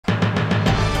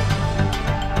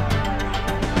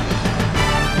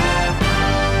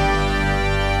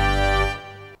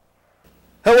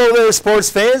Hello there, sports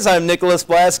fans. I'm Nicholas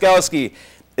Blaskowski.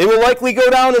 It will likely go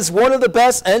down as one of the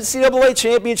best NCAA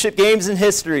championship games in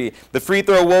history. The free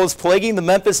throw woes plaguing the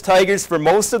Memphis Tigers for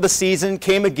most of the season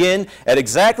came again at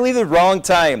exactly the wrong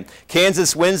time.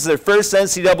 Kansas wins their first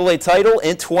NCAA title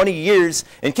in 20 years.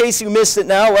 In case you missed it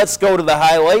now, let's go to the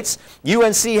highlights.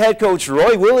 UNC head coach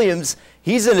Roy Williams,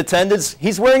 he's in attendance.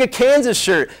 He's wearing a Kansas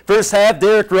shirt. First half,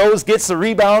 Derrick Rose gets the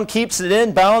rebound, keeps it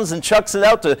in bounds, and chucks it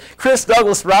out to Chris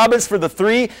Douglas-Roberts for the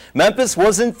three. Memphis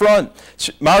was in front.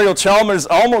 Mario Chalmers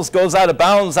almost goes out of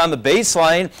bounds on the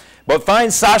baseline, but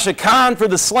finds Sasha Khan for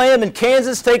the slam, and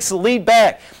Kansas takes the lead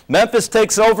back. Memphis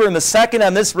takes over in the second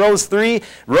on this Rose three.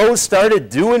 Rose started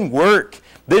doing work.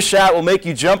 This shot will make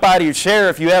you jump out of your chair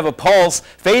if you have a pulse.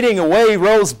 Fading away,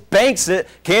 Rose banks it.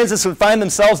 Kansas would find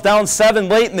themselves down 7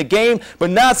 late in the game, but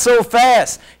not so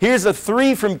fast. Here's a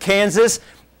three from Kansas.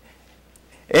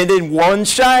 And in one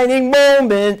shining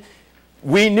moment,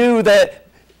 we knew that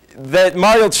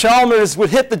Mario Chalmers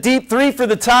would hit the deep three for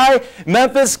the tie.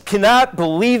 Memphis cannot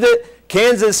believe it.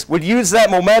 Kansas would use that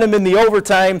momentum in the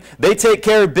overtime. They take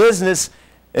care of business,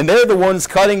 and they're the ones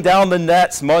cutting down the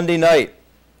nets Monday night.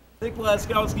 Nick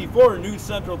Blaskowski for News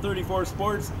Central 34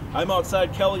 Sports. I'm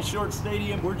outside Kelly Short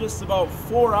Stadium. We're just about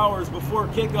 4 hours before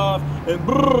kickoff, and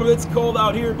brrr, it's cold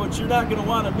out here, but you're not going to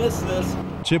want to miss this.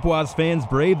 Chippewas fans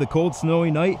braved the cold, snowy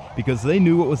night because they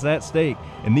knew what was at stake.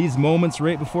 In these moments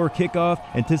right before kickoff,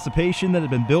 anticipation that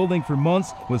had been building for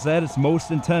months was at its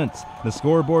most intense. The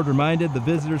scoreboard reminded the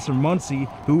visitors from Muncie,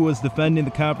 who was defending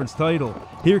the conference title.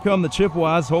 Here come the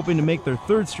Chippewas, hoping to make their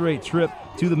third straight trip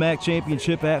to the MAC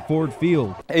championship at Ford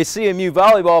Field. A CMU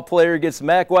volleyball player gets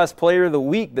MAC West Player of the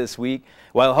Week this week,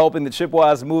 while helping the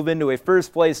Chippewas move into a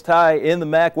first-place tie in the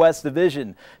MAC West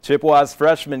Division. Chippewas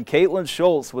freshman Caitlin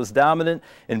Schultz was dominant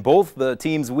in both the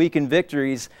team's weekend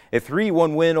victories, a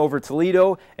 3-1 win over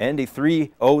Toledo and a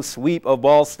 3-0 sweep of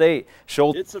Ball State.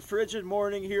 Schultz. It's a frigid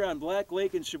morning here on Black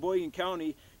Lake in Sheboygan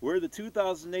County, where the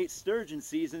 2008 sturgeon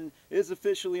season is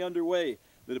officially underway.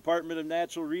 The Department of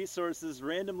Natural Resources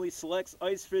randomly selects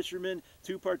ice fishermen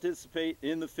to participate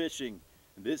in the fishing.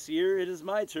 This year, it is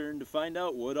my turn to find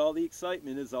out what all the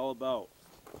excitement is all about.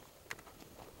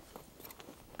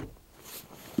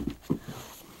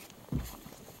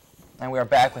 And we are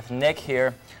back with Nick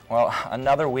here. Well,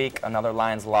 another week, another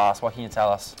Lions loss. What can you tell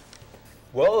us?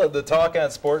 Well, the talk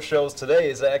on sports shows today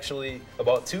is actually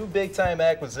about 2 big-time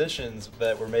acquisitions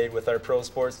that were made with our pro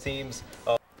sports teams.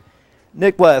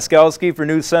 Nick Blaskowski for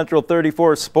News Central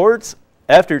 34 Sports.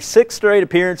 After 6 straight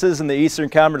appearances in the Eastern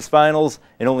Conference Finals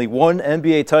and only 1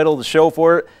 NBA title to show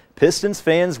for it, Pistons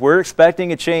fans were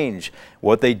expecting a change.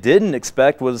 What they didn't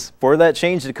expect was for that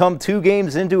change to come 2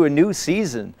 games into a new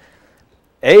season.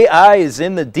 AI is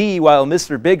in the D, while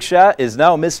Mr. Big Shot is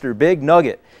now Mr. Big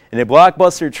Nugget. In a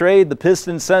blockbuster trade, the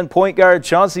Pistons send point guard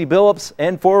Chauncey Billups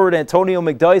and forward Antonio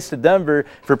McDyess to Denver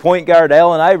for point guard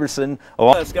Allen Iverson.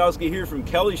 Blaskowski here from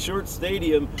Kelly Short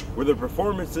Stadium, where the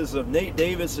performances of Nate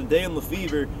Davis and Dan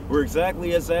Lefevre were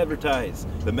exactly as advertised.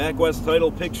 The MAC West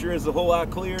title picture is a whole lot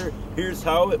clearer. Here's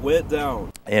how it went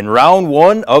down. In round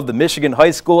 1 of the Michigan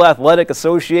High School Athletic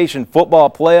Association football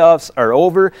playoffs are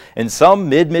over, and some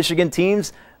mid-Michigan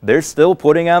teams, they're still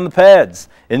putting on the pads.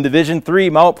 In Division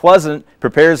III, Mount Pleasant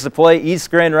prepares to play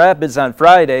East Grand Rapids on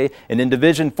Friday, and in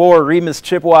Division IV, Remus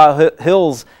Chippewa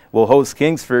Hills will host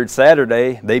Kingsford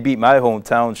Saturday. They beat my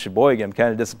hometown, Sheboygan. I'm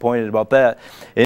kind of disappointed about that.